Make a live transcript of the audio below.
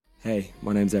Hey,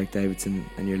 my name's Davidson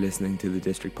and you're listening to the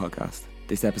District Podcast.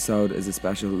 This episode is a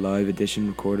special live edition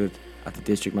recorded at the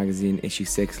District Magazine Issue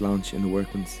 6 launch in the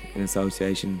Workman's in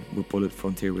association with Bulleit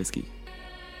Frontier Whiskey.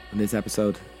 On this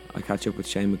episode, I catch up with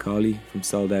Shane McAuley from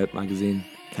Sold Out magazine,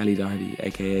 Kelly Doherty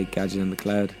aka Gadget and the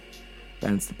Cloud,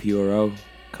 Bounce the P.R.O,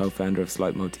 co-founder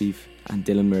of Motif, and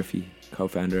Dylan Murphy,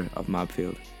 co-founder of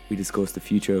Mabfield. We discuss the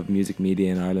future of music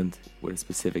media in Ireland with a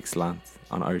specific slant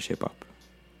on Irish hip-hop.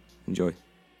 Enjoy.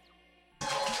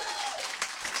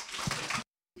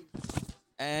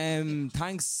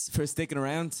 Thanks for sticking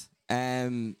around.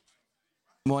 My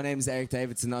name's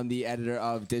Davidson. I'm the editor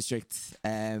of District.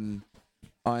 The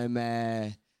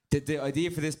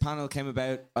idea for this panel came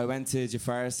about. I went to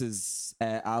Jafaris's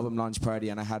album launch party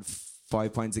and I had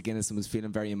 5 pints of Guinness and was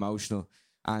feeling very emotional,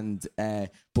 and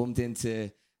bumped into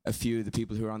a few of the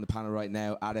people who are on the panel right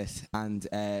now at it. And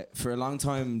for a long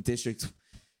time, District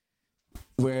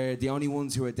we're the only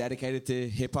ones who are dedicated to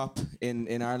hip hop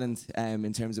in Ireland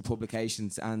in terms of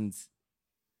publications. And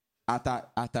at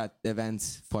that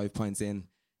event, 5 points in,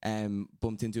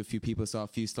 bumped into a few people, saw a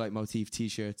few Slight Motif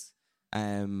t-shirts,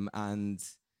 and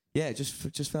yeah,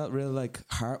 just felt real like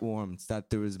heartwarmed that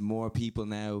there was more people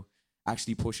now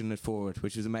actually pushing it forward,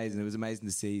 which was amazing. It was amazing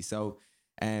to see. So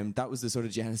that was the sort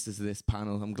of genesis of this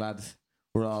panel. I'm glad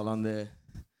we're all on the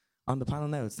panel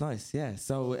now. It's nice, yeah.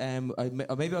 So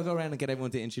maybe I'll go around and get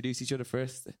everyone to introduce each other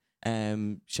first.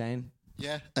 Shane?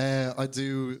 Yeah, I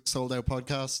do Sold Out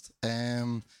podcast.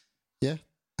 Yeah.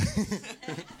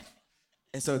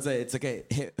 So it's like a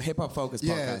hip hop focused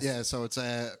podcast. Yeah. So it's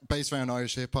based around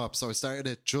Irish hip hop. So I started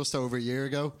it just over a year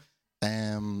ago,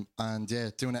 and yeah,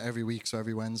 doing it every week. So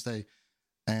every Wednesday.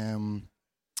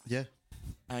 Yeah.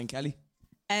 And Kelly?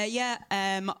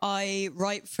 I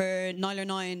write for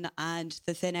 909 and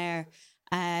The Thin Air,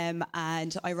 and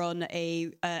I run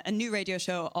a new radio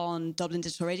show on Dublin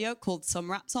Digital Radio called Some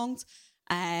Rap Songs,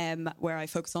 where I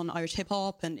focus on Irish hip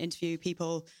hop and interview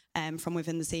people from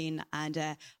within the scene.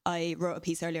 And I wrote a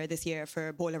piece earlier this year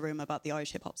for Boiler Room about the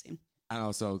Irish hip hop scene. And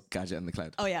also Gadget and the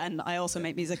Cloud. Oh yeah, and I also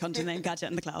make music under the name Gadget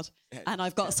and the Cloud. And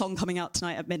I've got a song coming out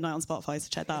tonight at midnight on Spotify, so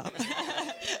check that out.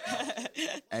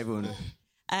 Everyone.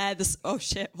 What is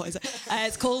it?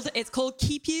 It's called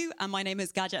Keep You, and my name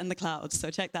is Gadget and the Cloud. So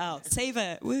check that out. Save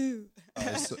it, woo!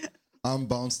 So I'm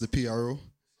Bounce the P.R.O.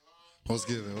 What's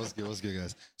good,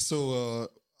 guys? So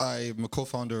I'm a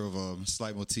co-founder of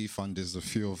Slight Motif, and there's a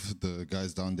few of the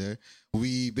guys down there.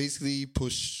 We basically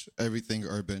push everything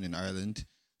urban in Ireland.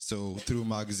 So through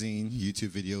magazine,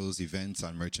 YouTube videos, events,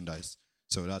 and merchandise.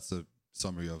 So that's a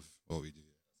summary of what we do.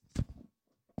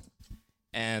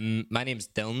 My name's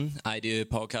Dylan. I do a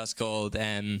podcast called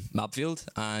Mabfield,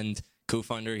 and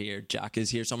co-founder here, Jack, is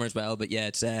here somewhere as well. But yeah,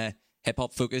 it's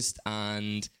hip-hop focused,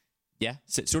 and yeah,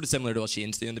 sort of similar to what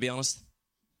Shane's doing, to be honest.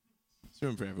 It's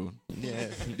room for everyone.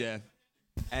 Yeah.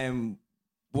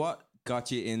 What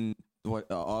got you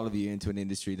all of you into an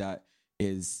industry that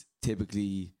is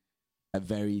typically a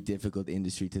very difficult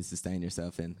industry to sustain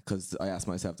yourself in? Because I ask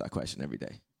myself that question every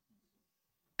day.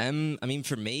 I mean,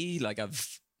 for me, like,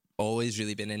 I've always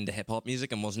really been into hip-hop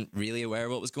music and wasn't really aware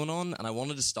of what was going on, and I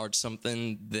wanted to start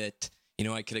something that, you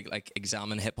know, I could like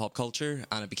examine hip-hop culture,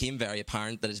 and it became very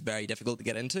apparent that it's very difficult to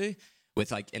get into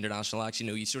with like international acts. You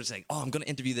know, you sort of say, oh, I'm going to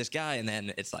interview this guy, and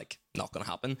then it's like not going to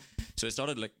happen. So I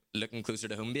started like looking closer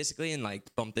to home basically, and like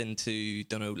bumped into,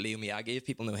 don't know, Leo Miyagi, if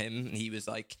people know him, and he was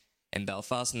like in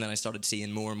Belfast, and then I started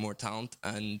seeing more and more talent,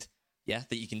 and yeah,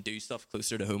 that you can do stuff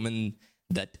closer to home, and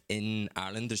that in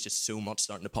Ireland there's just so much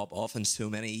starting to pop off and so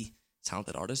many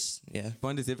talented artists. Yeah, I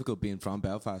find it difficult being from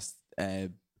Belfast,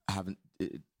 having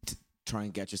to try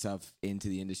and get yourself into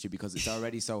the industry, because it's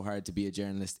already so hard to be a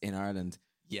journalist in Ireland,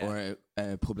 or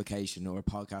a publication or a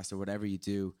podcast or whatever you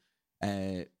do.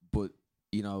 But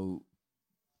you know,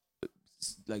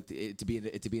 like to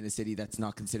be in a city that's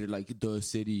not considered like the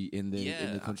city in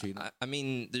the country. You know? I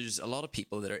mean, there's a lot of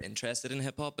people that are interested in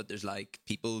hip hop, but there's like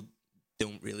people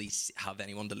don't really have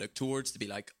anyone to look towards to be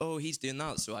like, oh, he's doing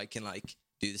that, so I can like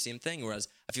do the same thing. Whereas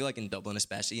I feel like in Dublin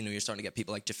especially, you know, you're starting to get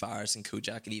people like Jafaris and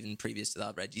Kojak, and even previous to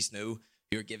that, Reggie Snow,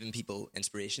 who are giving people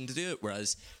inspiration to do it.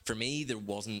 Whereas for me, there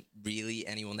wasn't really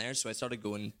anyone there. So I started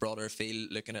going broader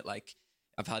field, looking at like,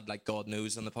 I've had like God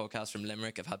Knows on the podcast from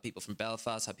Limerick. I've had people from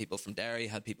Belfast, had people from Derry,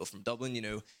 had people from Dublin, you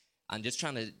know, and just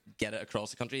trying to get it across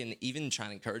the country, and even trying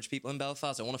to encourage people in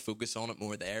Belfast. I want to focus on it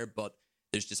more there, but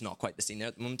there's just not quite the scene there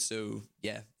at the moment. So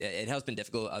yeah, it has been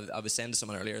difficult. I was saying to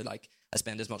someone earlier, like, I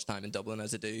spend as much time in Dublin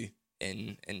as I do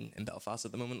in Belfast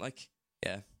at the moment. Like,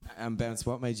 yeah. And Bounce,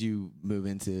 what made you move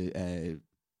into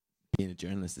being a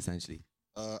journalist essentially?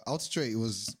 Out straight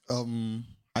was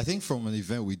I think from an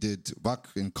event we did back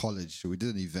in college, we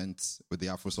did an event with the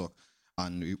Afro Sock,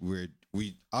 and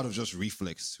we out of just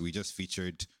reflex, we just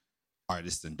featured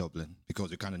artists in Dublin because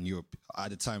we kind of knew at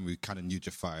the time we kind of knew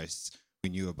Jafari's, we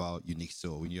knew about Unique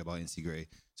Soul, we knew about NC Gray,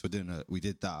 so we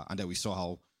did that, and then we saw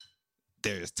how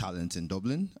there is talent in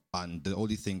Dublin, and the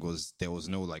only thing was there was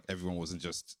no like everyone was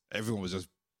just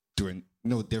doing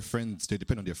their friends, they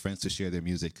depend on their friends to share their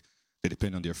music. They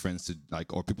depend on their friends to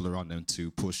like, or people around them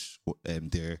to push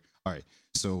their art.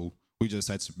 So we just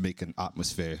decided to make an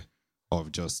atmosphere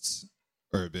of just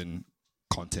urban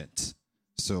content.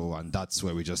 So, and that's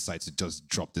where we just decided to just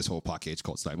drop this whole package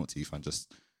called Slide Motif and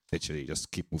just literally just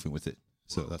keep moving with it.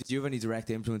 So that's. Did you have any direct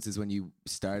influences when you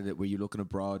started it? Were you looking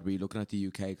abroad? Were you looking at the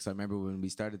UK? Because I remember when we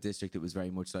started District, it was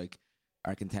very much like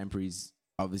our contemporaries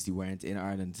obviously weren't in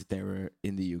Ireland. They were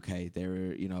in the UK. They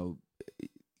were,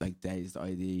 like Dazed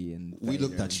ID and we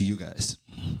looked at you guys.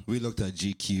 We looked at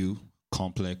GQ,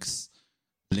 Complex,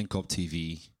 Link Up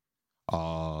TV,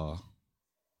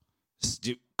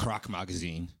 Crack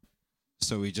Magazine.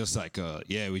 So we just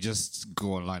we just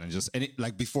go online and just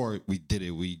before we did it,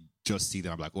 we just see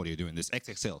them. I'm like, oh, they're doing this.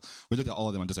 XXL. We looked at all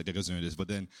of them and just like they're just doing this. But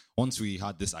then once we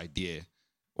had this idea,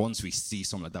 once we see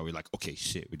something like that, we're like, okay,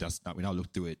 shit. We now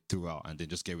look through it throughout and then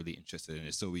just get really interested in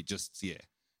it. So we just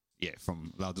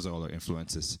from those are all our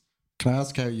influences. Can I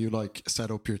ask how you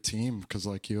set up your team? Because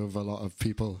you have a lot of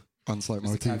people on Slide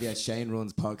Motif. Yeah, Shane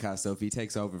runs podcast, so if he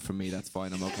takes over from me, that's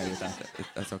fine. I'm okay with that.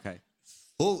 That's okay.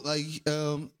 Well,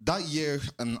 that year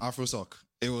in Afro Sock,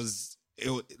 it was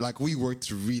we worked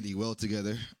really well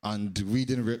together, and we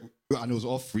didn't, and it was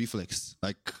off reflex.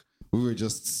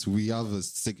 We have a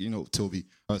sick, Toby,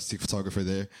 our sick photographer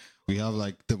there. We have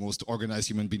the most organized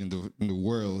human being in the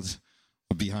world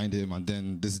behind him, and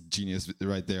then this genius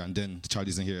right there, and then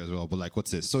Charlie's in here as well. But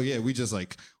what's this? So yeah, we just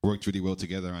worked really well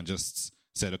together and just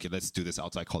said, okay, let's do this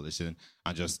outside college and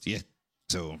just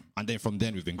So and then from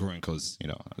then we've been growing because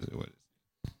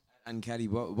And Kelly,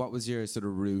 what was your sort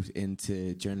of route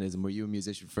into journalism? Were you a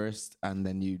musician first, and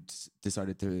then you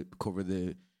decided to cover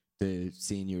the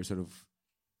scene you were sort of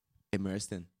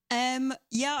immersed in?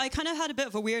 Yeah, I kind of had a bit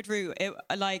of a weird route.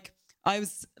 I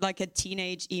was a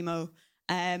teenage emo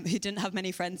who didn't have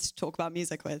many friends to talk about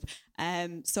music with.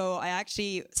 So I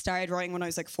actually started writing when I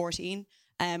was 14.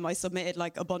 I submitted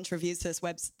a bunch of reviews to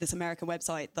this American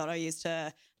website that I used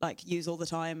to use all the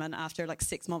time. And after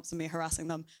 6 months of me harassing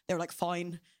them, they were like,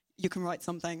 fine, you can write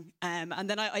something. And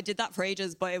then I did that for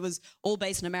ages, but it was all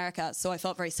based in America. So I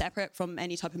felt very separate from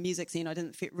any type of music scene. I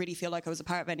didn't really feel like I was a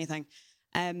part of anything.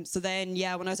 So then,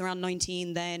 when I was around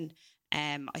 19, then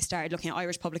I started looking at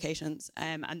Irish publications.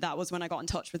 And that was when I got in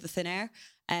touch with the Thin Air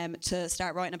to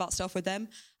start writing about stuff with them.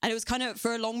 And it was kind of,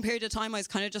 for a long period of time, I was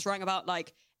kind of just writing about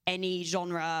any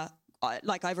genre. I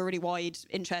have a really wide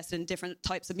interest in different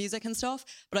types of music and stuff,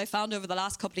 but I found over the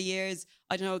last couple of years,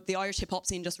 I don't know, the Irish hip hop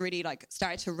scene just really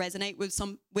started to resonate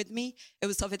with me. It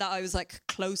was something that I was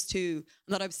close to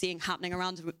and that I was seeing happening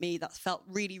around with me that felt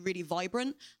really, really vibrant.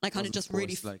 And I kind of just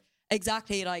really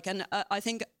exactly and I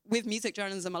think with music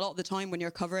journalism, a lot of the time when you're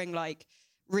covering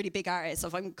really big artists,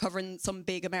 if I'm covering some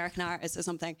big American artist or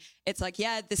something, it's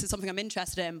this is something I'm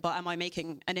interested in, but am I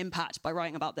making an impact by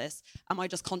writing about this? Am I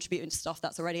just contributing to stuff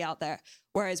that's already out there?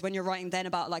 Whereas when you're writing then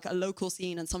about a local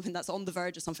scene and something that's on the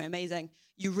verge of something amazing,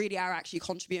 you really are actually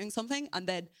contributing something. And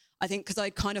then I think because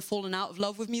I'd kind of fallen out of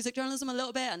love with music journalism a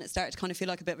little bit, and it started to kind of feel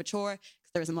like a bit of a chore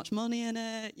because there isn't much money in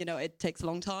it, it takes a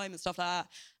long time and stuff like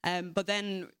that. But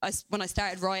then when I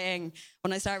started writing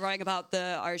about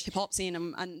the Irish hip hop scene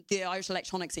and the Irish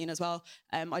electronic scene as well,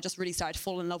 I just really started to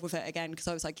fall in love with it again because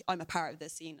I was I'm a part of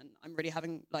this scene and I'm really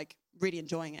really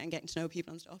enjoying it and getting to know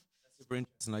people and stuff. That's super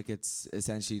interesting. It's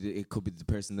essentially, it could be the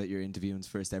person that you're interviewing's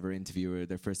first ever interview or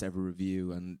their first ever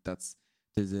review, and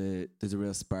there's a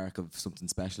real spark of something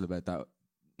special about that,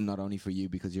 not only for you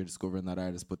because you're discovering that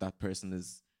artist, but that person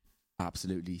is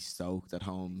absolutely stoked at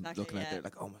home looking at it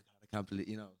oh my god, I can't believe,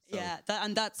 So. Yeah,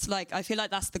 and that's I feel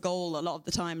that's the goal a lot of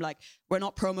the time. We're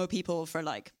not promo people for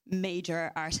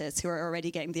major artists who are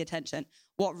already getting the attention.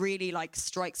 What really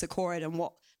strikes a chord and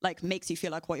what makes you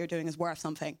feel like what you're doing is worth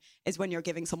something is when you're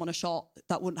giving someone a shot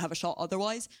that wouldn't have a shot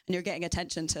otherwise, and you're getting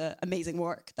attention to amazing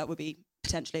work that would be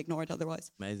potentially ignored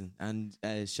otherwise. Amazing. And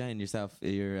Shane, yourself,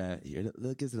 give us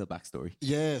a little backstory.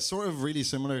 Yeah, sort of really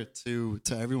similar to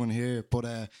everyone here, but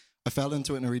I fell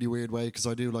into it in a really weird way because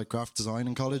I do graphic design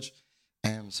in college.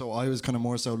 So I was kind of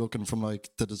more so looking from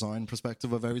the design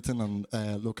perspective of everything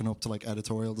and looking up to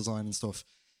editorial design and stuff.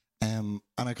 And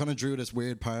I kind of drew this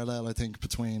weird parallel, I think,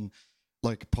 between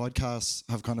like podcasts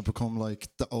have kind of become like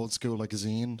the old school like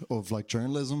zine of like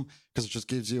journalism, because it just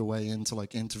gives you a way into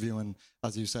like interviewing,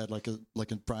 as you said, like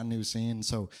a brand new scene.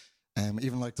 So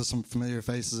even like there's some familiar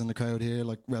faces in the crowd here,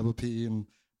 like Rebel P and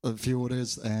a few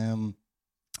others.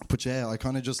 But yeah, I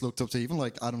kind of just looked up to even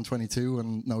like Adam 22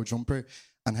 and No Jumper,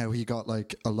 and how he got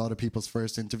like a lot of people's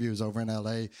first interviews over in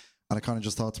LA. And I kind of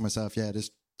just thought to myself, yeah, this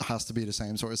has to be the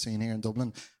same sort of scene here in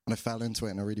Dublin. And I fell into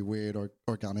it in a really weird or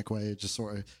organic way. Just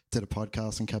sort of did a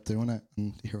podcast and kept doing it.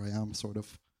 And here I am, sort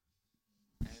of.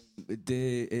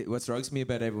 What strikes me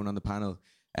about everyone on the panel,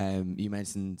 you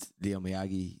mentioned Leo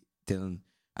Miyagi, Dylan,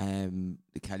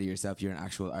 Kelly, yourself, you're an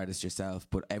actual artist yourself,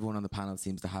 but everyone on the panel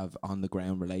seems to have on the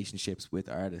ground relationships with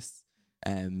artists.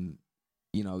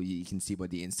 You know, you can see by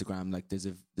the Instagram, like there's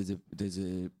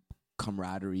a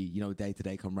camaraderie, you know,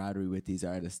 day-to-day camaraderie with these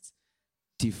artists.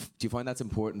 Do you find that's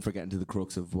important for getting to the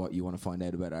crux of what you want to find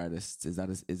out about artists? Is that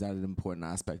an important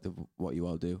aspect of what you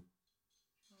all do?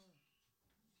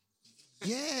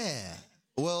 Yeah.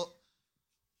 Well,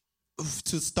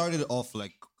 to start it off,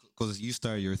 like, because you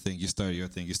started your thing, you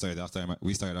started after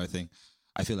we started our thing.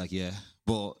 I feel like, yeah.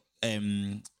 But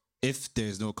if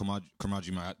there's no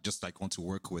camaraderie, I just like want to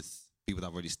work with people that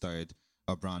have already started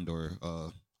a brand or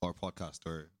podcast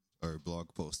or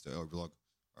blog post or blog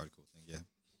article thing, yeah.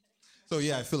 So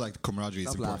yeah, I feel like the camaraderie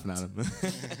is important. Laughing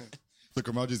at him. The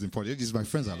camaraderie is important. These my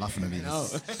friends are laughing at me. No.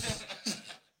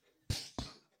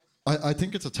 I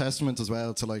think it's a testament as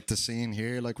well to like the scene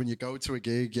here. Like when you go to a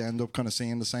gig, you end up kind of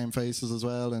seeing the same faces as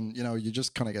well, and you know you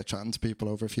just kind of get chatting to people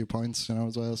over a few points, you know,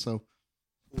 as well. So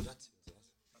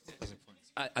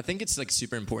I think it's like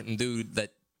super important, dude,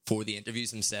 that for the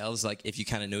interviews themselves, like if you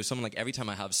kind of know someone, like every time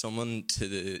I have someone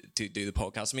to do the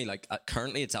podcast with me, like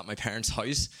currently it's at my parents'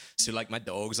 house, so like my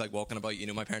dog's like walking about, you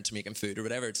know, my parents are making food or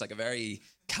whatever. It's like a very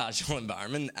casual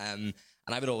environment, and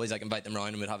I would always like invite them around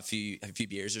and we'd have a few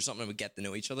beers or something, and we'd get to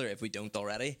know each other if we don't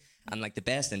already. And like the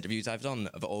best interviews I've done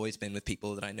have always been with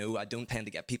people that I know. I don't tend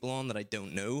to get people on that I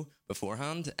don't know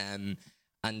beforehand, and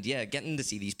yeah, getting to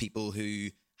see these people who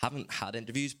haven't had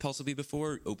interviews possibly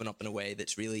before open up in a way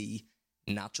that's really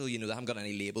natural. You know, they haven't got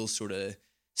any labels sort of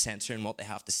censoring what they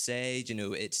have to say. You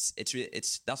know, it's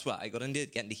that's what I got into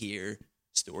it, getting to hear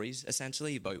stories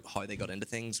essentially about how they got into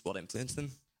things, what influenced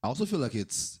them. I also feel like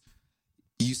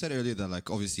you said earlier that like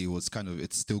obviously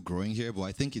it's still growing here, but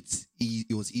I think it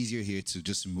was easier here to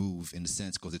just move in the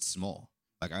sense because it's small.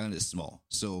 Like Ireland is small,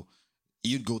 so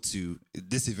you'd go to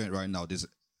this event right now. There's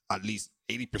at least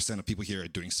 80% of people here are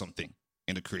doing something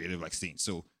in the creative like scene,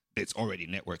 so it's already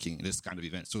networking in this kind of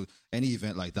event. So any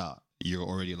event like that, you're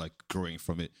already like growing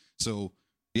from it. So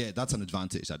yeah, that's an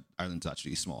advantage that Ireland's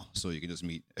actually small, so you can just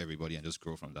meet everybody and just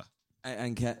grow from that.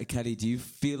 And Kelly, do you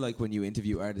feel like when you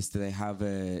interview artists, do they have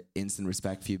a instant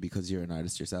respect for you because you're an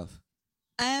artist yourself?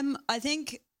 I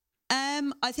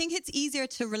think it's easier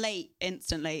to relate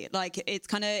instantly. Like it's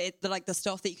kind of like the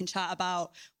stuff that you can chat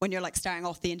about when you're like starting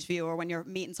off the interview or when you're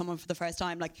meeting someone for the first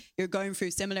time. Like you're going through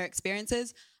similar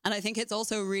experiences, and I think it's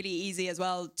also really easy as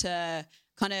well to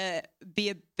kind of be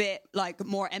a bit like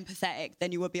more empathetic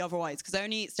than you would be otherwise. Because I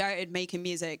only started making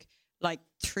music like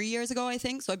 3 years ago, I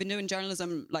think. So I've been doing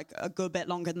journalism like a good bit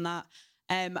longer than that.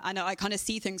 And I kind of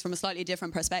see things from a slightly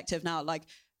different perspective now. Like,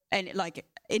 and like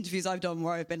interviews I've done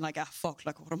where I've been like, fuck,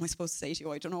 like what am I supposed to say to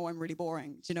you? I don't know, I'm really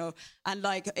boring, you know? And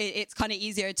like, it's kind of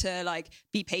easier to like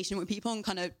be patient with people and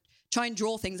kind of try and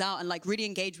draw things out and like really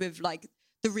engage with like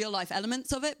the real life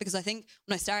elements of it. Because I think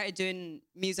when I started doing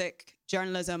music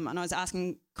journalism and I was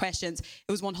asking questions,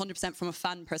 it was 100% from a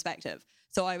fan perspective.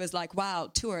 So I was like, wow,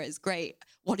 tour is great.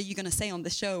 What are you going to say on the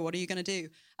show? What are you going to do?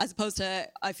 As opposed to,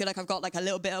 I feel like I've got like a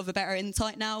little bit of a better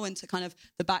insight now into kind of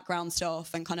the background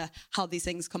stuff and kind of how these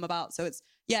things come about. So it's,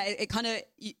 yeah, it kind of,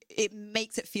 it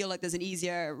makes it feel like there's an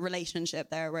easier relationship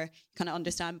there where you kind of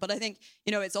understand. But I think,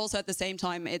 you know, it's also at the same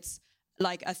time, it's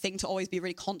like a thing to always be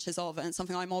really conscious of. And it's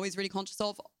something I'm always really conscious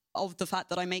of the fact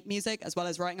that I make music as well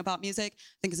as writing about music.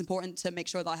 I think it's important to make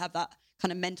sure that I have that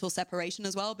kind of mental separation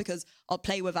as well, because I'll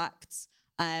play with acts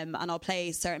and I'll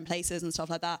play certain places and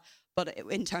stuff like that. But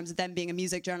in terms of them being a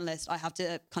music journalist, I have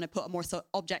to kind of put a more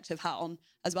objective hat on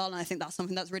as well. And I think that's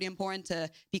something that's really important, to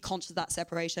be conscious of that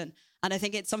separation. And I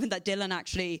think it's something that Dylan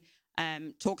actually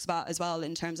talks about as well,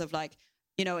 in terms of like,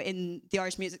 you know, in the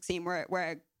Irish music scene,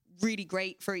 we're really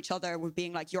great for each other with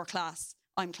being like, you're class,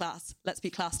 I'm class, let's be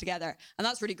class together. And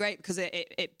that's really great because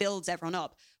it builds everyone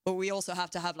up. But we also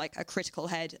have to have like a critical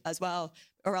head as well,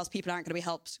 or else people aren't going to be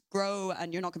helped grow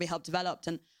and you're not going to be helped developed.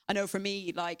 And I know for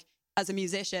me, like as a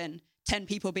musician, 10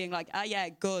 people being like, yeah,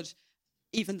 good,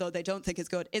 even though they don't think it's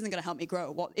good, isn't going to help me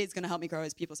grow. What is going to help me grow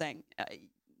is people saying,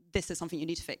 this is something you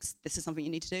need to fix. This is something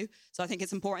you need to do. So I think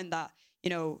it's important that,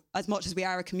 as much as we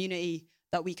are a community,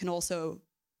 that we can also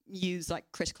use like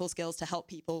critical skills to help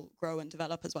people grow and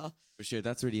develop as well. For sure,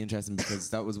 that's really interesting, because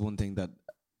that was one thing that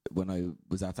when I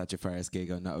was at that Jafaris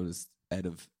gig, I noticed out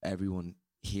of everyone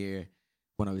here,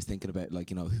 when I was thinking about like,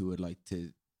 who I'd like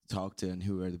to talk to and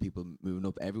who are the people moving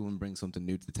up, everyone brings something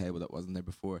new to the table that wasn't there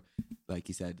before. Like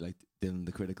you said, like Dylan,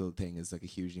 the critical thing is like a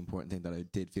hugely important thing that I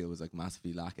did feel was like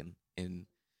massively lacking in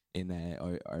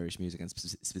Irish music, and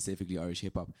specifically Irish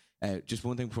hip hop. Just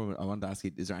one thing before I wanted to ask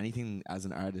you: is there anything as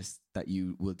an artist that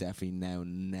you will definitely now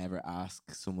never ask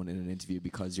someone in an interview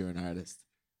because you're an artist?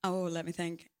 Oh, let me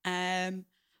think.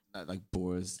 That like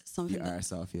bores Something the that-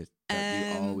 arse off you.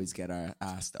 That you always get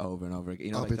asked over and over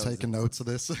again. I'll be taking notes of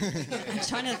this. I'm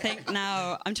trying to think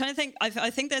now. I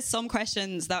think there's some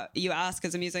questions that you ask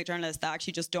as a music journalist that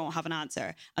actually just don't have an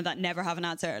answer, and that never have an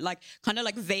answer. Like kind of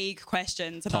like vague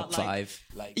questions about Top 5.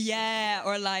 Like, yeah,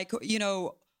 or like,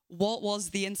 what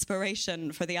was the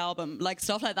inspiration for the album? Like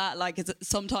stuff like that. Like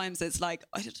sometimes it's like,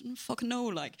 I don't fucking know.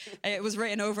 Like it was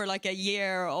written over like a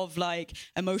year of like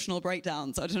emotional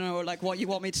breakdowns. I don't know like what you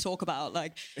want me to talk about.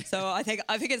 Like, so I think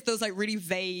it's those like really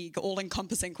vague, all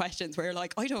encompassing questions where you're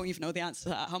like, I don't even know the answer to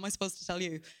that. How am I supposed to tell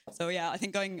you? So yeah, I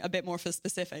think going a bit more for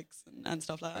specifics and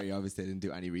stuff like that. You obviously didn't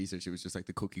do any research. It was just like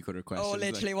the cookie cutter questions. Oh,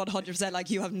 literally 100%. Like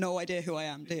you have no idea who I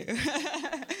am, do you?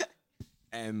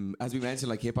 As we mentioned,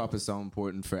 like hip hop is so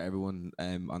important for everyone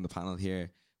on the panel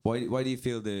here. Why do you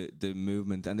feel the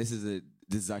movement? And this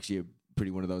is actually a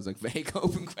pretty one of those like vague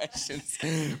open questions,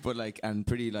 but like, and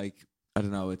pretty like, I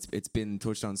don't know. It's been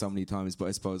touched on so many times, but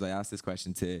I suppose I asked this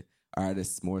question to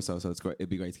artists more so it's great. It'd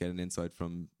be great to get an insight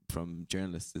from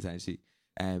journalists essentially.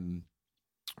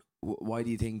 Why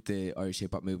do you think the Irish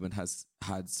hip hop movement has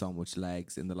had so much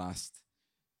legs in the last,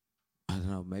 I don't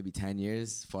know, maybe 10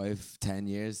 years, 5-10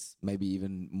 years, maybe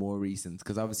even more recent?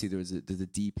 Because obviously there's a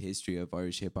deep history of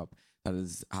Irish hip hop that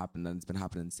has happened, and it's been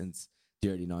happening since the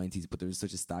early 90s, but there was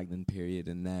such a stagnant period,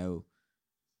 and now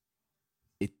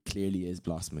it clearly is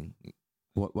blossoming.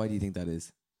 Why do you think that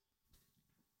is?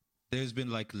 There's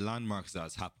been like landmarks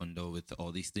that's happened though with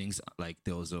all these things, like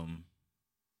those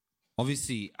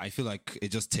obviously I feel like it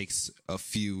just takes a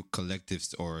few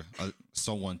collectives or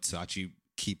someone to actually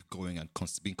keep going and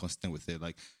being consistent with it.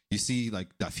 Like you see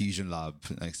like that Fusion Lab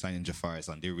like signing Jafaris,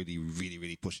 and they're really really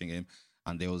really pushing him,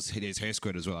 and there's Hair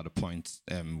Squared as well at a point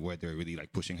where they're really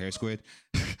like pushing Hair Squared.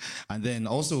 And then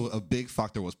also a big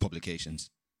factor was publications.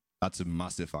 That's a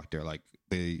massive factor, like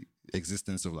the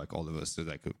existence of like all of us. So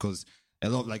like, because a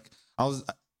lot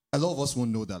of us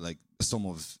won't know that like some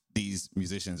of these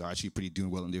musicians are actually they're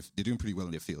doing pretty well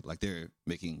in their field. Like they're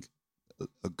making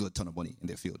a good ton of money in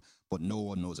their field, but no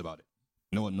one knows about it.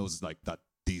 No one knows like that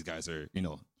these guys are,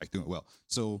 like doing well.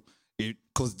 So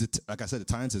because like I said, the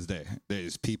talent is there.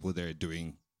 There's people there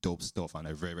doing dope stuff and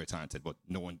they're very, very talented, but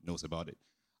no one knows about it.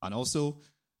 And also,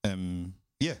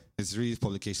 it's really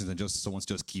publications and just someone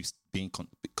just keeps being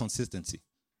consistency.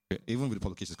 Even with the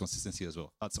publications, consistency as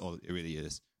well. That's all it really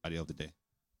is at the end of the day.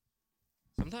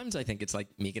 Sometimes I think it's like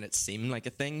making it seem like a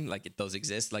thing, like it does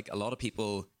exist. Like a lot of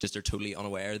people just are totally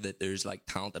unaware that there's like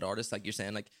talented artists, like you're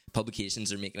saying, like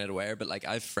publications are making it aware. But like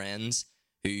I have friends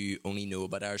who only know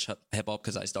about Irish hip hop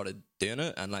because I started doing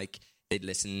it, and like they'd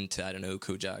listen to, I don't know,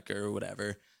 Kojak or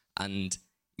whatever. And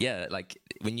yeah, like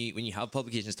when you have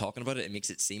publications talking about it, it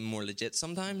makes it seem more legit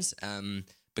sometimes.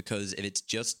 Because if it's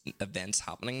just events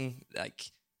happening,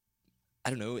 like, I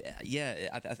don't know. Yeah,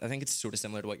 I think it's sort of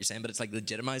similar to what you're saying, but it's like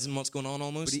legitimizing what's going on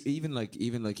almost. But even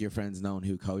like your friends knowing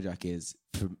who Kojak is,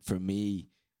 for me,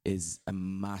 is a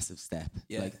massive step.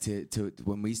 Yeah. Like to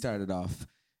when we started off,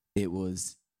 it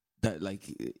was that like.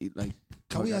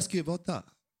 Can we ask you about that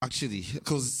actually?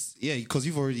 Because you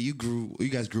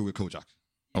guys grew with Kojak,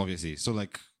 obviously. So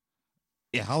like,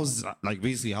 yeah,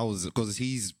 because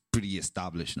he's pretty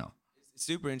established now.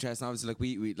 Super interesting.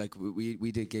 Obviously, like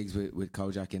we did gigs with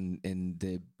Kojak in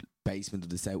the basement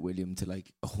of the South William to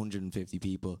like 150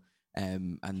 people,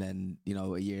 and then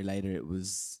a year later it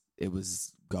was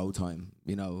go time.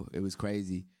 It was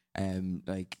crazy.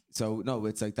 So no,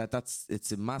 it's like that.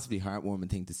 It's a massively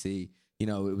heartwarming thing to see. It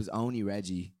was only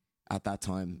Reggie at that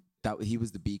time that he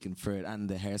was the beacon for it, and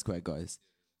the Hair Square guys.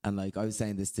 And like I was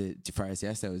saying this to Jafaris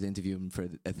yesterday, I was interviewing him for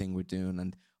a thing we're doing,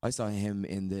 and I saw him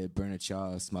in the Bernard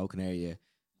Shaw smoking area,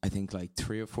 I think like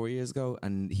 3 or 4 years ago,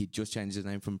 and he just changed his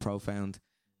name from Profound,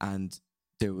 and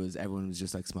everyone was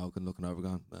just like smoking, looking over,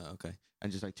 going, oh, okay,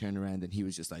 and just like turning around, and he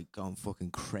was just like going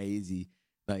fucking crazy,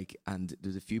 like, and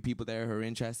there's a few people there who are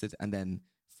interested, and then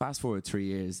fast forward 3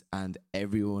 years, and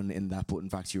everyone in that Button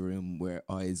Factory room were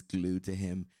eyes glued to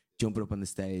him, jumping up on the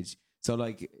stage, So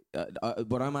like,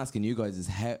 what I'm asking you guys is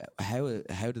how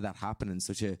did that happen in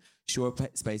such a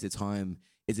short space of time?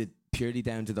 Is it purely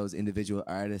down to those individual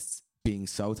artists being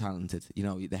so talented? You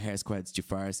know, the Hair Squads,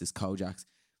 Jafaris, Kojaks,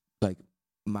 like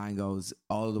Mangoes,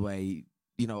 all the way.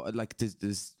 You know, like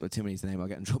there's too many to name. I'll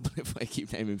get in trouble if I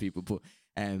keep naming people. But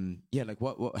yeah, like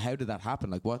what how did that happen?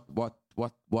 Like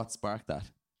what sparked that?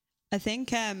 I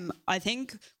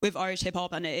think with Irish hip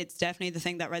hop, and it's definitely the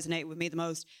thing that resonated with me the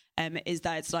most, is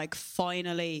that it's like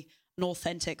finally an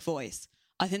authentic voice.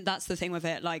 I think that's the thing with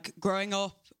it. Like growing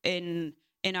up in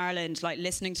Ireland, like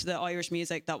listening to the Irish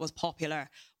music that was popular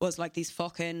was like these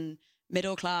fucking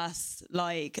middle class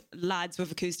like lads with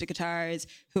acoustic guitars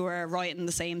who are writing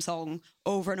the same song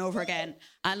over and over again,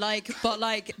 and like but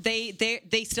like they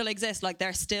still exist. Like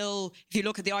they're still, if you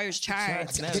look at the Irish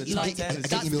charts, I get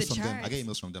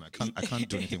emails from them. I can't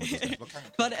do anything with those guys.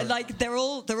 But like they're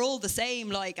all the same,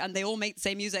 like, and they all make the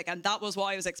same music, and that was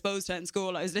why I was exposed to it in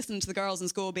school. I was listening to the girls in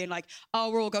school being like,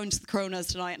 oh, we're all going to the Coronas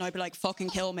tonight, and I'd be like,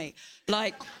 fucking kill me,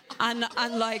 like, and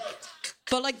like,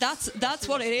 but like that's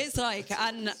what it is like,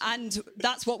 and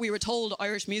that's what we were told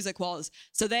Irish music was.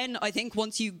 So then I think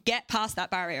once you get past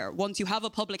that barrier, once you have a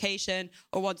publication,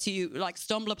 or once you like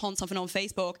stumble upon something on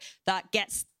Facebook that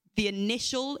gets the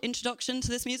initial introduction to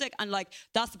this music, and like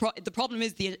that's the problem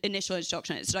is the initial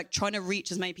introduction. It's like trying to reach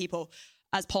as many people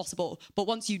as possible. But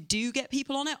once you do get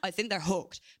people on it, I think they're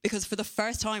hooked, because for the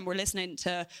first time we're listening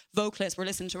to vocalists, we're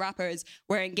listening to rappers,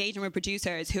 we're engaging with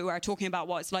producers who are talking about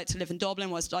what it's like to live in Dublin,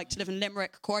 what it's like to live in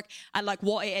Limerick, Cork, and like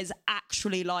what it is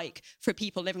actually like for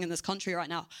people living in this country right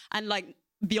now. And like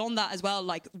beyond that as well,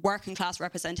 like working class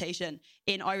representation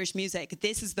in Irish music.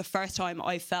 This is the first time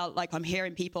I felt like I'm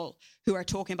hearing people who are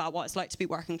talking about what it's like to be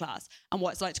working class and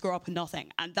what it's like to grow up with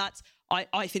nothing. And that's,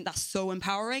 I think that's so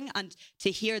empowering. And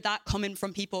to hear that coming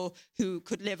from people who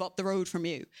could live up the road from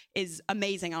you is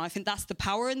amazing. And I think that's the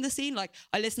power in the scene. Like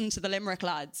I listen to the Limerick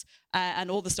lads and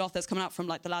all the stuff that's coming out from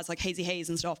like the lads like Hazy Hayes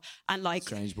and stuff. And like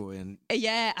Strange Boy and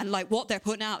yeah, and like what they're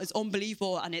putting out is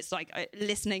unbelievable. And it's like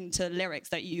listening to lyrics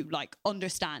that you like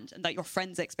understand and that your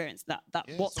friends experience, that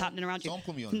yeah, what's happening around you.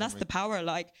 And that's the power.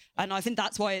 Like, and I think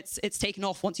that's why it's taken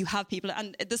off once you have people.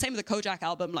 And the same with the Kojak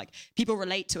album, like people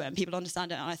relate to it and people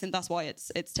understand it. And I think that's why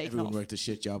it's taken Everyone off. worked a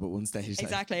shit job at one stage.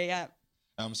 Exactly, yeah.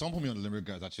 Someone put me on the Limerick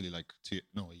guys actually like a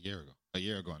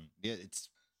year ago. And yeah, it's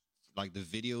like the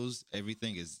videos,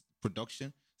 everything is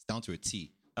production. It's down to a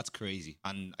T. That's crazy.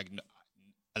 And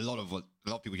a lot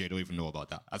of people here don't even know about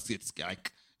that. It's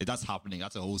like that's happening.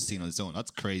 That's a whole scene on its own.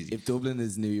 That's crazy. If Dublin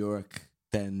is New York,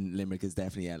 then Limerick is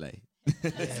definitely LA.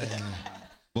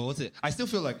 Well, what's it? I still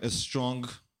feel like a strong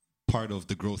part of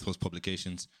the growth was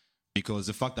publications, because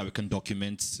the fact that we can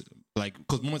document, like,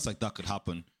 because moments like that could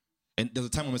happen, and there's a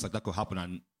time moments like that could happen,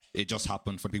 and it just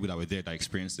happened for the people that were there that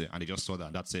experienced it, and they just saw that,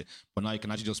 and that's it. But now you can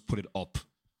actually just put it up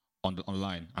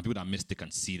online, and people that missed it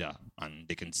can see that, and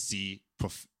they can see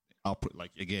output.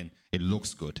 Like again, it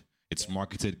looks good, it's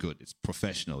marketed good, it's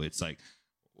professional, it's like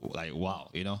wow,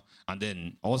 you know. And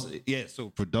then also so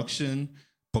production,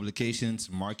 publications,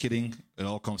 marketing, it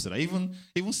all comes to that. Even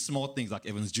small things like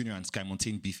Evans Jr. and Sky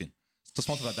Mountain beefing. So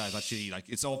something like that is actually like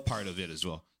it's all part of it as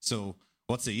well. So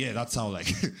what's it? Yeah, that's how like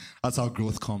that's how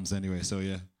growth comes anyway. So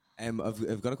yeah.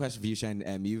 I've got a question for you, Shane.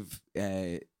 You've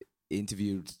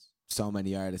interviewed so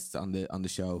many artists on the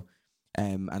show,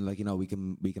 and like, you know, we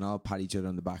can all pat each other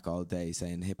on the back all day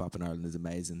saying hip hop in Ireland is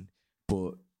amazing,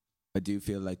 but I do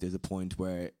feel like there's a point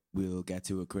where we'll get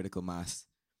to a critical mass,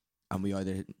 and we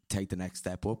either take the next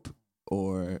step up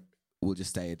or we'll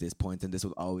just stay at this point, and this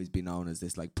will always be known as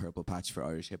this like purple patch for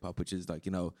Irish hip hop, which is like,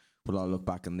 you know, we'll all look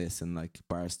back on this and like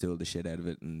barstool the shit out of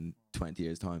it in 20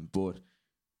 years time. But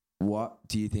what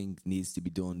do you think needs to be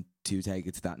done to take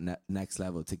it to that next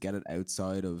level, to get it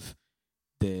outside of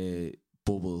the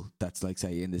bubble that's like,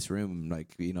 say, in this room,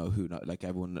 like, you know, who not, like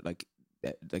everyone, like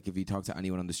if you talk to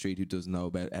anyone on the street who doesn't know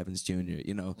about Evans Jr.,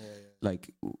 you know,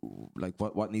 like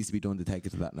what needs to be done to take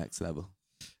it to that next level?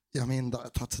 Yeah, I mean,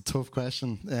 that's a tough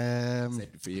question. Same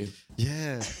for you.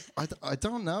 Yeah, I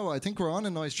don't know. I think we're on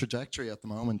a nice trajectory at the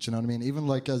moment. You know what I mean? Even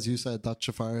like, as you said, that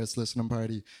Jafaris listening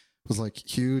party was like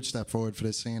huge step forward for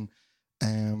this scene.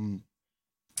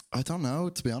 I don't know,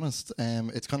 to be honest.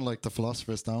 It's kind of like the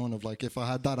Philosopher's Stone of like, if I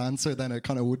had that answer, then it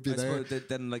kind of would be there.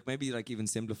 Then like maybe like even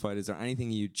simplified, is there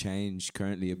anything you'd change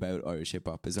currently about Irish hip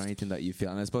hop? Is there anything that you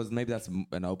feel, and I suppose maybe that's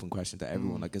an open question to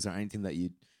everyone, like, is there anything that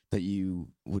you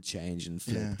would change and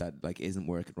flip that like isn't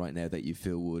working right now that you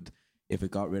feel would, if it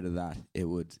got rid of that, it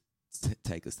would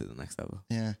take us to the next level?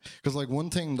 Yeah, because like one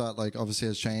thing that like obviously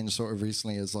has changed sort of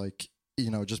recently is like, you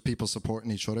know, just people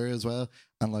supporting each other as well,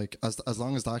 and like as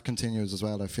long as that continues as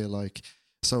well, I feel like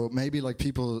So maybe like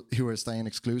people who are staying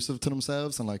exclusive to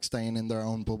themselves and like staying in their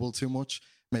own bubble too much,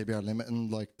 maybe are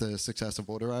limiting like the success of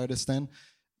other artists then.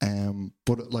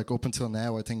 But like up until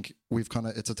now, I think we've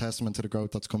it's a testament to the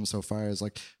growth that's come so far, is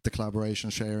like the collaboration,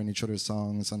 sharing each other's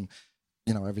songs, and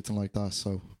everything like that.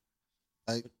 So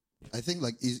I think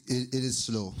like it is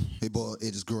slow, but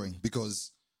it is growing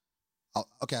because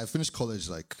I finished college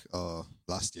like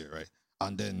last year, right?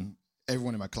 And then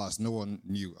everyone in my class, no one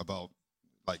knew about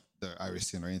like the Irish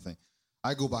scene or anything.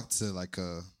 I go back to like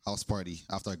a house party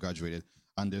after I graduated,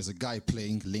 and there's a guy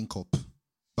playing Link Up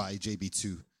by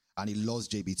JB2, and he loves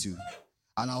JB2,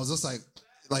 and I was just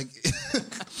like,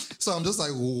 so I'm just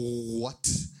like, what?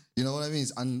 You know what I mean?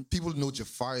 And people know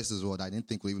Jafaris as well. I didn't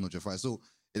think we even know Jafaris. So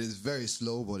it is very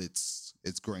slow, but it's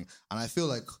growing. And I feel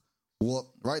like what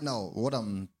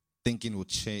I'm thinking would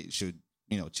change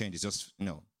is just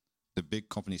the big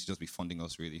companies should just be funding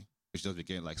us really. We should just be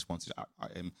getting like sponsored.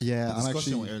 Yeah, the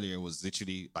discussion and actually, earlier was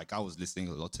literally like I was listening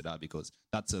a lot to that because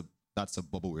that's a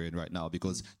bubble we're in right now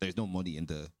because there's no money in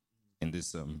this.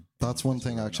 That's one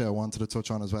thing actually I wanted to touch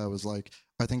on as well, was like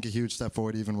I think a huge step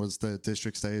forward even was the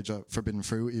district stage at Forbidden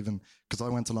Fruit, even because I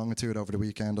went along to it over the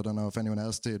weekend. I don't know if anyone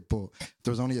else did, but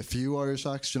there was only a few Irish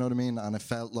acts, you know what I mean? And it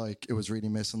felt like it was really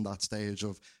missing that stage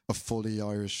of a fully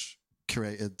Irish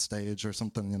curated stage or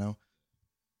something,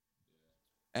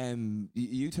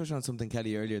 You touched on something,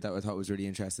 Kelly, earlier that I thought was really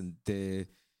interesting. The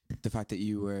fact that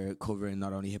you were covering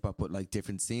not only hip hop but like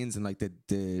different scenes, and like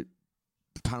the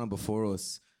panel before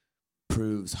us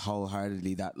proves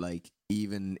wholeheartedly that like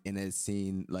even in a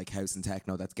scene like house and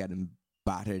techno that's getting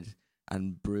battered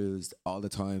and bruised all the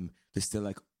time, there's still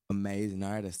like amazing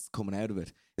artists coming out of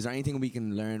it. Is there anything we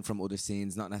can learn from other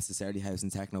scenes, not necessarily house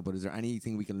and techno, but is there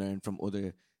anything we can learn from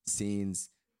other scenes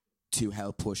to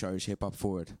help push Irish hip hop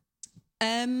forward?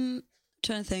 Trying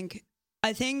to think.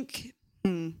 I think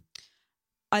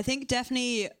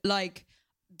definitely like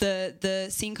the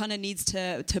scene kind of needs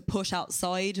to push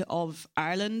outside of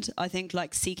Ireland. I think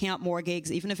like seeking out more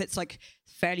gigs, even if it's like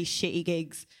fairly shitty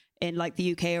gigs in like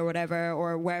the UK or whatever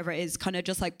or wherever it is, kind of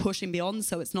just like pushing beyond,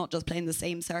 so it's not just playing the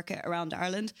same circuit around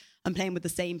Ireland and playing with the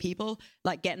same people,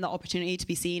 like getting the opportunity to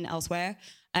be seen elsewhere.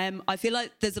 I feel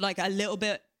like there's like a little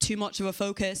bit too much of a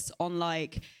focus on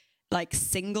like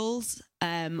singles.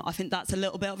 I think that's a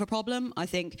little bit of a problem. I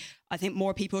think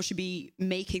more people should be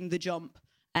making the jump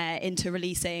into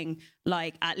releasing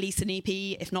like at least an EP,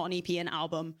 if not an EP, an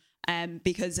album.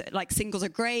 Because like singles are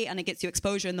great and it gets you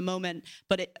exposure in the moment,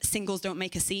 but singles don't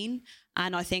make a scene.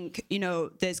 And I think,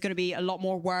 there's going to be a lot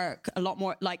more work, a lot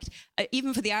more like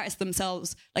even for the artists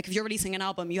themselves, like if you're releasing an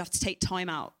album, you have to take time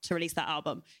out to release that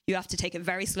album. You have to take it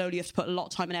very slowly. You have to put a lot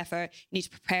of time and effort. You need to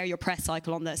prepare your press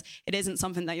cycle on this. It isn't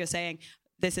something that you're saying,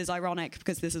 this is ironic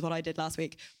because this is what I did last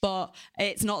week, but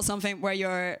it's not something where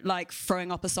you're like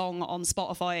throwing up a song on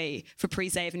Spotify for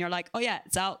pre-save and you're like, oh yeah,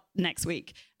 it's out next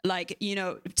week. Like,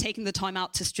 taking the time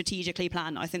out to strategically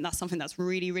plan. I think that's something that's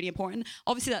really, really important.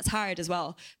 Obviously that's hard as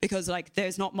well because like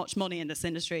there's not much money in this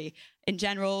industry in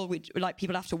general. Like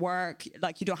people have to work,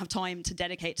 like you don't have time to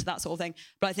dedicate to that sort of thing.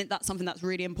 But I think that's something that's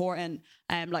really important.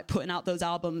 Like putting out those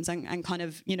albums and kind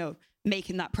of,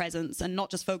 making that presence and not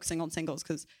just focusing on singles,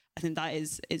 because I think that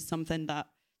is something that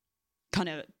kind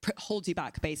of holds you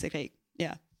back basically.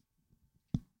 Yeah.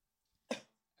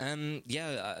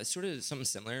 Sort of something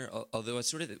similar. Although I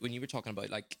sort of, when you were talking about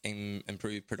like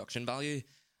improved production value,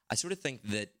 I sort of think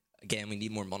that again we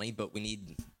need more money, but we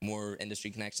need more industry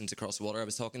connections across the water. I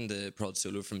was talking to Prod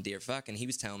Solo from Deerfack, and he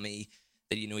was telling me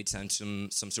that he'd signed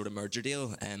some sort of merger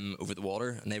deal over the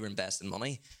water, and they were investing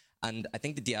money. And I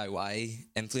think the DIY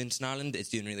influence in Ireland is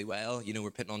doing really well.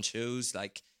 We're putting on shows,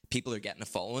 like people are getting a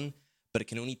following, but it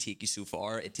can only take you so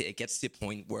far. It gets to a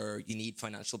point where you need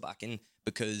financial backing,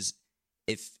 because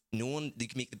if no one, you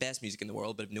can make the best music in the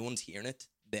world, but if no one's hearing it,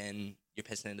 then you're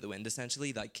pissing into the wind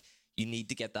essentially. Like you need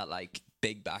to get that like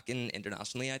big backing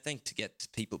internationally, I think, to get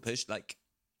people pushed. Like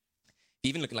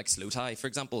even looking like Slow Tie, for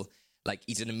example, like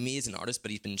he's an amazing artist, but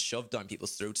he's been shoved down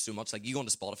people's throats so much. Like you go onto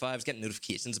Spotify, I was getting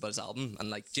notifications about his album, and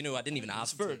like, I didn't even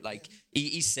ask for it. Like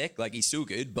he's sick, like he's so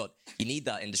good, but you need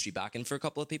that industry backing for a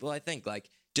couple of people, I think, like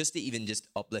just to even just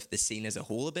uplift the scene as a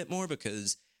whole a bit more,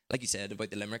 because like you said about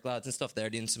the Limerick lads and stuff,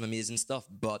 they're doing some amazing stuff,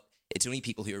 but it's only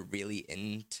people who are really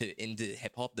into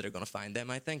hip hop that are going to find them,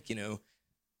 I think, And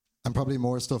probably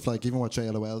more stuff like even what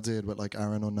JLOL did with like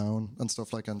Aaron Unknown and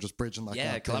stuff like, and just bridging that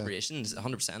gap. Collaborations,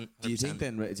 100%. Do you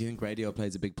think radio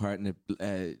plays a big part in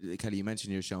it? Kelly, you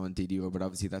mentioned your show on DDO, but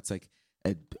obviously that's like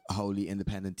a wholly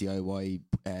independent DIY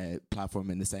platform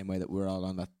in the same way that we're all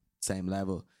on that same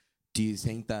level. Do you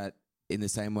think that in the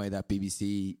same way that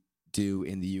BBC do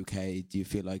in the UK, do you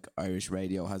feel like Irish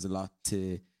radio has a lot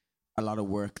of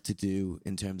work to do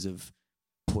in terms of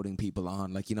putting people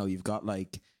on? Like, you know, you've got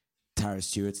like Tara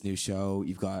Stewart's new show,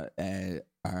 you've got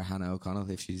our Hannah O'Connell,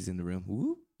 if she's in the room.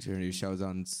 Woo! Her new show's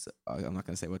on. I'm not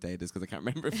going to say what day it is because I can't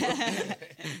remember.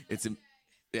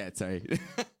 Sorry.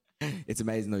 It's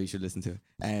amazing though. You should listen to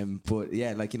it. But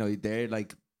yeah, like, you know, they're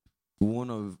like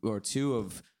one of or two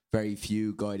of very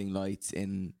few guiding lights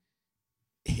in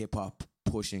hip hop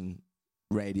pushing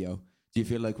radio. Do you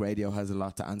feel like radio has a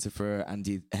lot to answer for,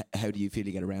 and how do you feel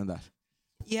you get around that?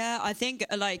 Yeah, I think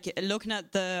like looking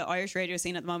at the Irish radio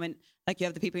scene at the moment, like you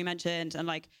have the people you mentioned, and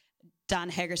like Dan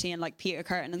Hegarty and like Peter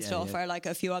Curtin and stuff are like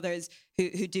a few others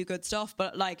who do good stuff.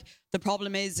 But like the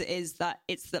problem is that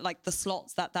it's that like the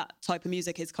slots that type of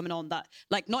music is coming on, that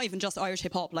like not even just Irish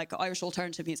hip hop, like Irish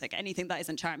alternative music, anything that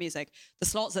isn't chart music, the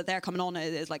slots that they're coming on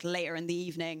is like later in the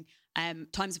evening,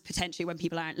 times potentially when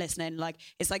people aren't listening. Like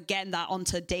it's like getting that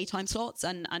onto daytime slots,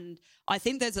 and I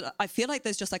think I feel like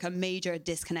there's just like a major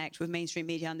disconnect with mainstream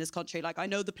media in this country. Like I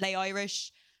know the Play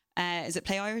Irish. Is it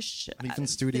Play Irish? And even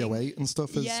Studio 8 and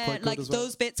stuff is quite good like as well.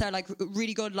 those bits are like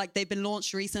really good. Like they've been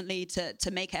launched recently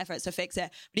to make efforts to fix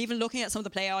it. But even looking at some of the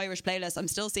Play Irish playlists, I'm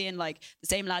still seeing like the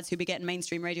same lads who be getting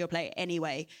mainstream radio play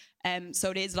anyway.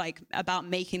 So it is like about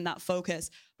making that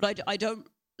focus. But I don't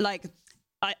like.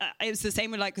 It was the same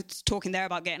with like talking there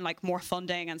about getting like more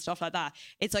funding and stuff like that.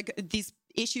 It's like these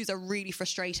issues are really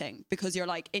frustrating because you're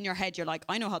like in your head you're like,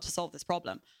 I know how to solve this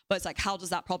problem, but it's like, how does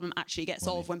that problem actually get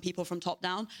solved when people from top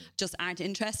down just aren't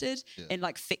interested in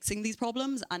like fixing these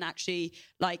problems and actually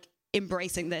like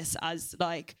embracing this as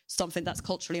like something that's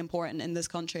culturally important in this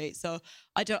country. So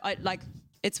I like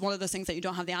it's one of those things that you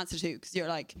don't have the answer to, because you're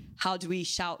like, how do we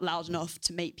shout loud enough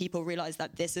to make people realize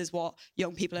that this is what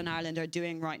young people in Ireland are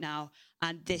doing right now,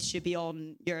 and this should be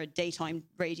on your daytime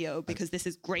radio because this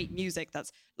is great music.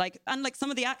 That's like, and like some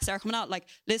of the acts that are coming out, like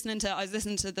I was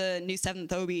listening to the new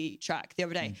Seventh Obi track the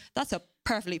other day. That's a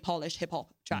perfectly polished hip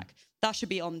hop track. That should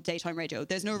be on daytime radio.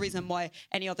 There's no reason why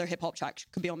any other hip hop track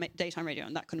could be on daytime radio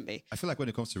and that couldn't be. I feel like when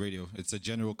it comes to radio, it's a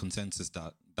general consensus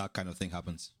that that kind of thing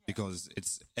happens because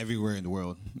it's everywhere in the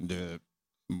world. The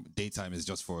daytime is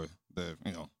just for the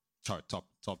top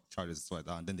charters and stuff like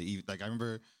that. And then I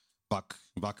remember back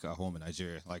at home in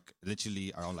Nigeria, like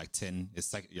literally around like 10,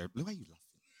 it's like why are you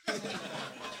laughing?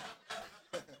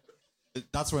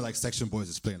 That's where like Section Boys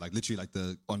is playing, like literally like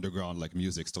the underground like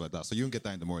music, stuff like that. So you don't get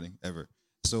that in the morning ever.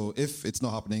 So if it's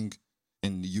not happening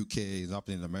in the UK, it's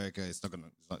happening in America, it's gonna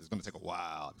take a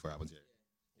while before it happens here.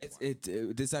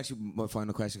 This is actually my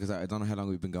final question, because I don't know how long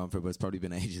we've been going for, but it's probably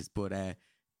been ages. But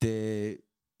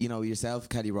yourself,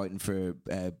 Kelly, writing for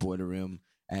Boiler Room,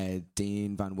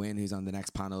 Dean Van Wyn, who's on the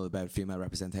next panel about female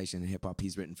representation in hip hop,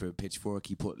 he's written for Pitchfork.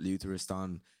 He put Lutherist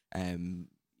on.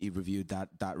 He reviewed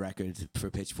that record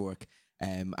for Pitchfork.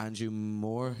 Andrew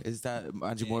Moore, is that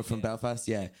Andrew Moore from Belfast?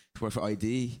 Yeah, worked for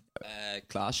ID.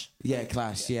 Clash. Yeah,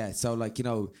 Clash. Yeah. So like,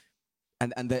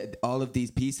 and all of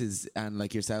these pieces, and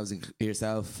like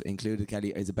yourself included,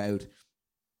 Kelly, is about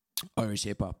Irish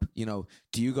hip hop.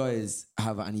 Do you guys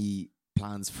have any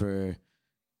plans for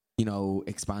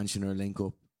expansion or link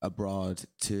up abroad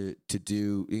to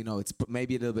do? It's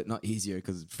maybe a little bit not easier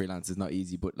because freelance is not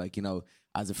easy, but like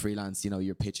as a freelance,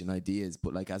 you're pitching ideas,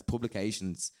 but like as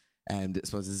publications. And I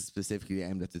suppose this is specifically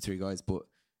aimed at the three guys, but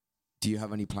do you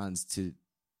have any plans to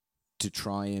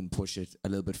try and push it a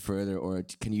little bit further, or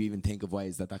can you even think of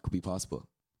ways that could be possible?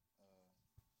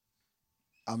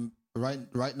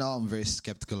 Right now I'm very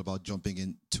skeptical about jumping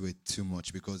into it too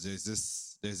much, because there's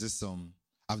this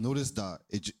I've noticed that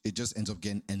it just ends up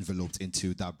getting enveloped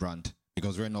into that brand,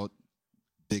 because we're not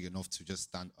big enough to just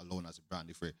stand alone as a brand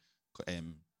if we're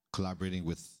collaborating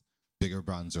with bigger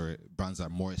brands or brands that are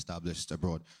more established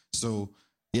abroad. So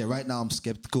yeah, right now I'm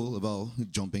skeptical about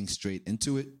jumping straight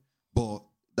into it, but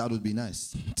that would be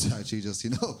nice to actually just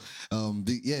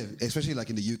especially like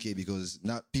in the UK, because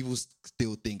now people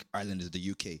still think Ireland is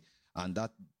the UK, and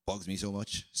that bugs me so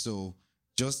much. So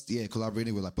just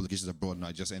collaborating with like publications abroad, and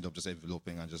I just end up just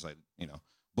enveloping and just like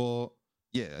but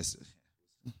yeah,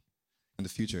 in the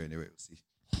future anyway, we'll see.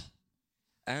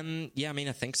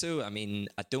 I think so.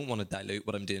 I don't want to dilute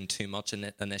what I'm doing too much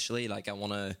initially. Like, I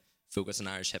want to focus on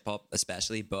Irish hip hop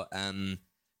especially, but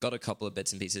got a couple of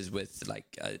bits and pieces with, like,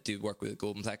 I do work with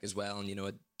Golden Tech as well, and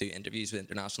I do interviews with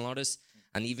international artists.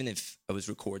 And even if I was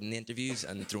recording the interviews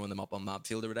and throwing them up on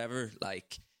Mabfield or whatever,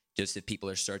 like, just if people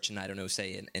are searching, I don't know,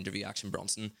 say an interview Action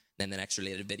Bronson, then the next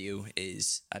related video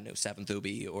is, I don't know, Seventh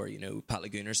Obi or Pat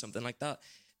Lagoon or something like that.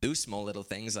 Those small little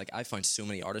things, like, I found so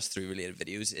many artists through related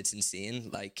videos. It's insane.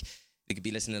 Like, we could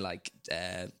be listening to like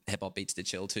hip hop beats to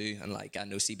chill to, and like I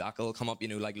know C Back will come up, you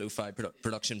know, like lo-fi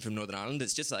production from Northern Ireland.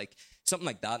 It's just like something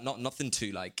like that, nothing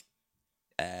too like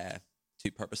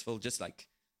too purposeful, just like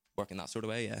working that sort of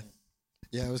way.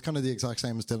 Yeah, it was kind of the exact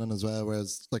same as Dylan as well,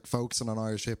 whereas like focusing on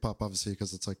Irish hip hop, obviously,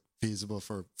 because it's like feasible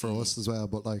for us as well.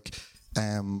 But like,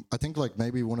 I think like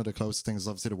maybe one of the closest things is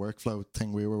obviously the workflow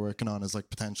thing we were working on is like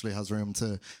potentially has room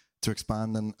to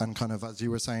expand and kind of, as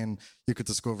you were saying, you could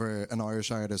discover an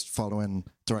Irish artist following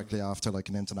directly after like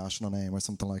an international name or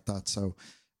something like that. So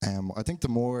I think the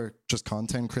more just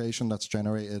content creation that's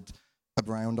generated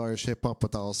around Irish hip hop,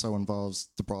 but that also involves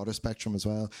the broader spectrum as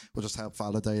well, will just help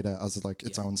validate it as like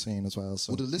its own scene as well.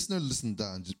 So will the listener listen to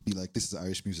that and just be like, this is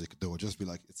Irish music, though, or just be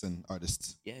like, it's an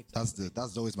artist? Yeah, exactly.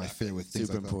 That's always my fear with things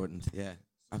Super like important. Yeah,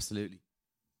 absolutely.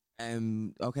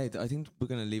 Okay, I think we're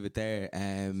gonna leave it there.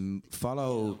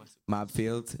 Follow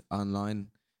Mabfield online.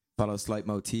 Follow Slight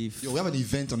Motif. Yo, we have an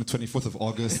event on the 24th of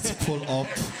August. Pull up.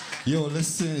 Yo,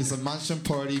 listen, it's a mansion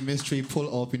party, mystery.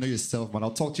 Pull up. You know yourself, man.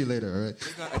 I'll talk to you later, all right?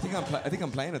 I think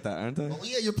I'm playing at that, aren't I? Oh,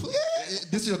 yeah, you're playing.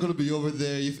 This year going to be over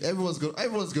there. If everyone's going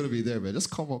to be there, man. Just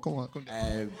come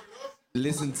on.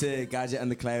 Listen to Gadget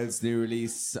and the Clouds' new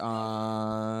release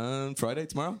on Friday,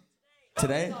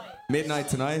 today, midnight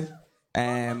tonight.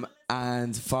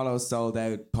 And follow Sold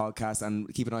Out podcast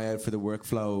and keep an eye out for the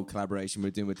Workflow collaboration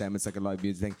we're doing with them. It's like a live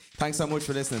music thing. Thanks so much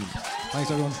for listening. Thanks,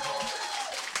 everyone.